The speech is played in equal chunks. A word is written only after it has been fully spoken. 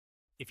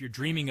If you're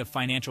dreaming of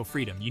financial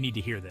freedom, you need to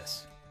hear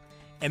this.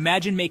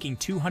 Imagine making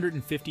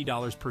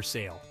 $250 per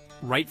sale,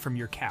 right from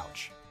your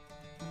couch.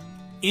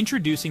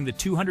 Introducing the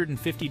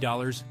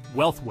 $250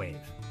 Wealth Wave,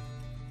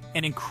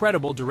 an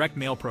incredible direct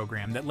mail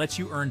program that lets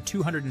you earn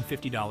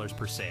 $250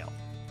 per sale.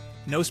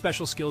 No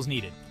special skills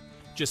needed.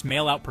 Just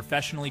mail out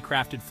professionally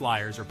crafted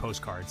flyers or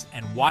postcards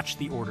and watch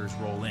the orders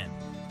roll in.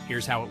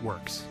 Here's how it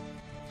works.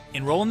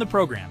 Enroll in the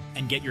program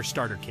and get your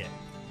starter kit.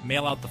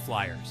 Mail out the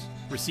flyers.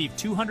 Receive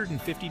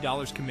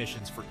 $250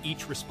 commissions for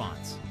each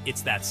response.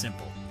 It's that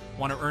simple.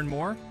 Want to earn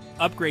more?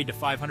 Upgrade to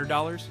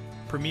 $500,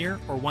 Premier,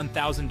 or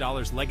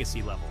 $1,000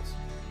 legacy levels.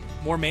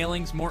 More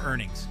mailings, more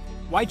earnings.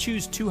 Why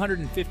choose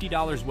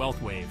 $250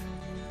 Wealth Wave?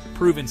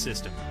 Proven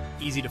system,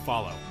 easy to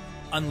follow,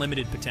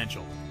 unlimited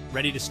potential.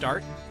 Ready to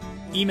start?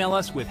 Email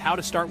us with how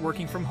to start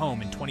working from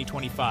home in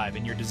 2025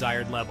 in your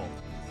desired level.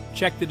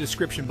 Check the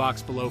description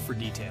box below for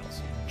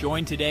details.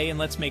 Join today and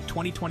let's make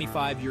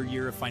 2025 your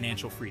year of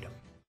financial freedom.